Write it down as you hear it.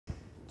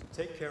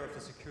take care of the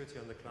security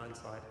on the client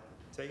side,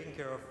 taking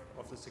care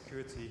of the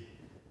security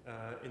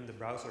in the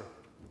browser,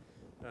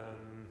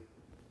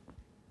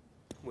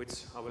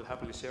 which I will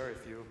happily share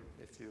if you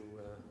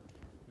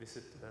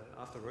visit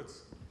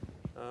afterwards.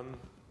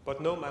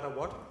 But no matter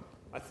what,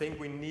 I think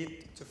we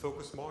need to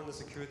focus more on the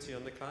security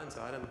on the client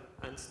side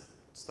and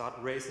start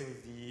raising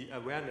the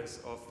awareness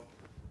of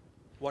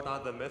what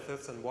are the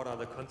methods and what are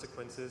the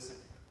consequences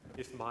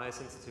if my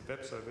sensitive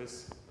web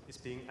service is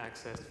being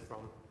accessed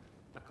from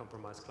a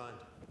compromised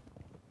client.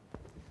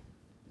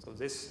 So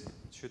this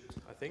should,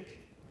 I think,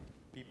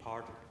 be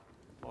part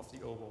of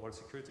the overall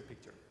security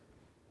picture.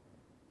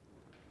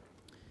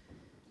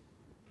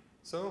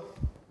 So,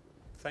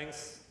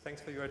 thanks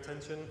for your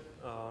attention.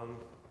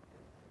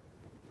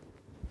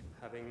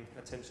 Having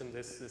attention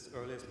this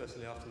early,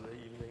 especially after the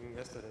evening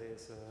yesterday,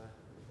 is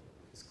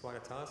quite a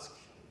task.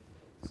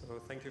 So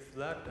thank you for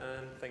that,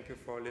 and thank you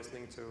for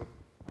listening to,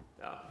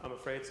 I'm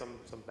afraid, some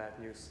bad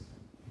news.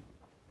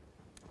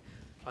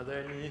 Are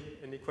there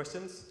any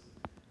questions?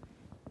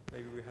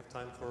 Maybe we have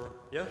time for,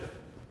 yeah?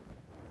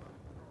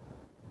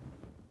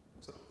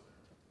 So,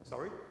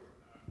 sorry?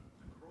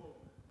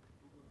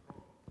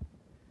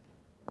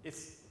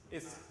 It's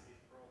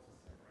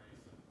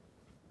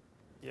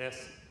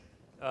yes.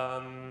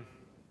 I'm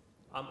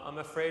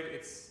afraid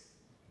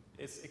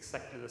it's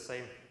exactly the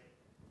same.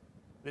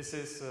 This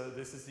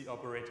is the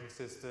operating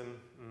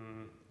system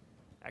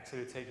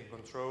actually taking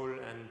control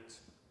and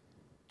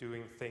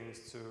doing things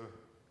to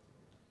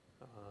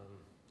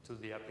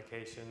the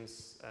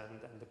applications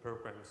and the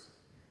programs.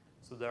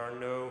 So there are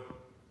no.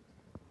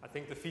 I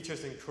think the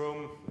features in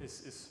Chrome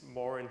is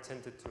more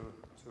intended to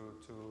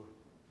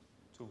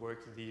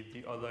work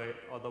the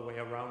other way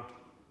around,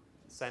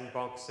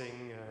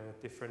 sandboxing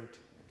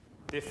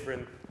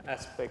different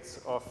aspects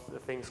of the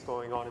things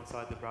going on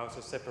inside the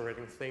browser,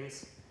 separating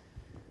things,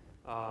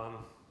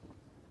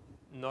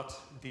 not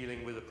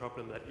dealing with the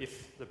problem that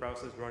if the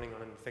browser is running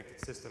on an infected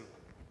system,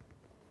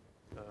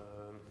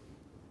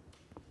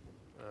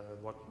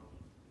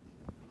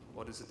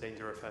 what is the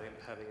danger of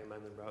having a man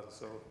in the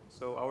browser?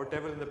 So our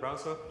devil in the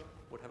browser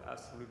would have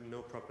absolutely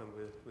no problem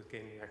with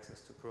gaining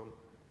access to Chrome.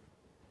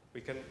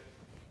 We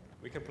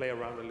can play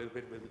around a little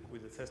bit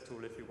with the test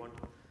tool if you want,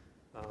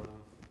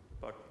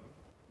 but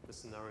the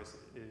scenario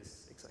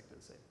is exactly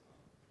the same.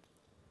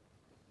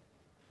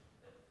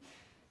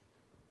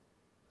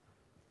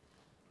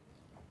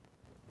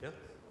 Yeah?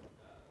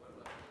 What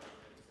about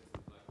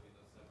systems like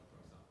Windows 7, for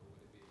example?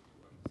 Would it be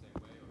work the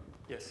same way?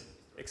 Or? Yes,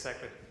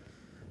 exactly.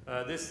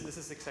 This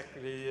is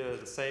exactly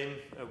the same.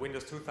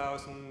 Windows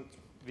 2000,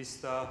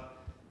 Vista,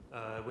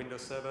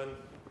 Windows 7,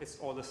 it's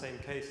all the same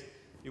case.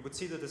 You would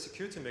see that the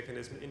security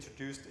mechanism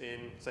introduced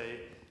in, say,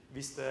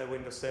 Vista,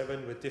 Windows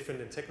 7 with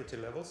different integrity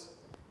levels,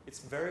 it's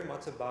very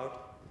much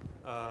about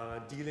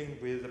dealing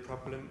with the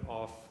problem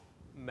of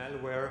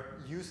malware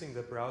using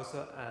the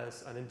browser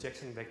as an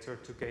injection vector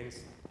to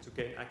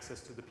gain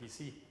access to the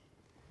PC.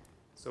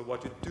 So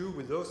what you do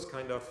with those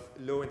kind of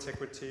low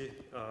integrity,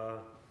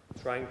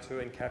 trying to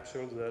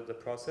encapsulate the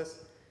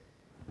process,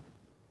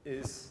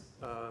 is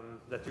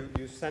that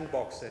you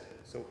sandbox it.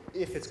 So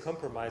if it's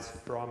compromised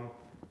from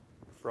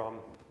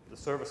the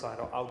server side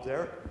or out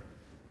there,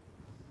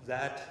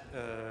 that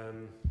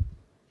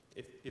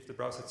if the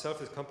browser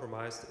itself is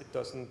compromised, it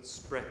doesn't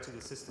spread to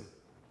the system.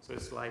 So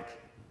it's like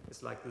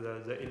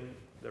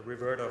the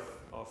revert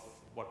of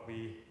what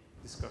we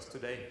discussed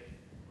today.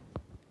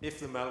 If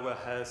the malware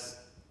has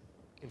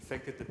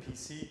infected the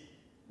PC,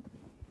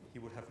 he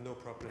would have no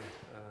problem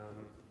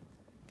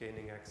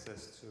gaining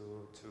access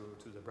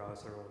to the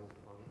browser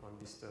on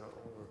Vista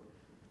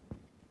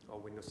or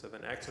Windows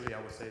 7. Actually,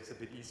 I would say it's a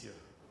bit easier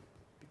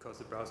because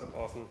the browser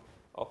often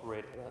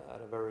operates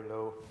at a very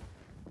low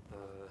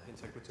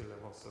integrity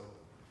level. So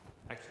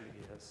actually,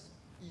 he has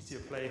easier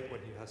play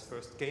when he has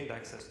first gained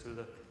access to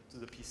the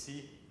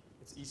PC.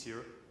 It's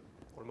easier,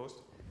 almost,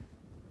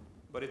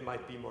 but it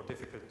might be more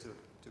difficult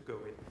to go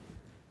in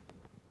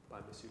by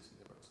misusing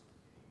the browser.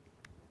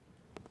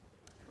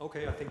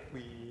 Okay, I think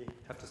we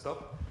have to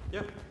stop.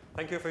 Yeah,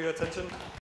 thank you for your attention.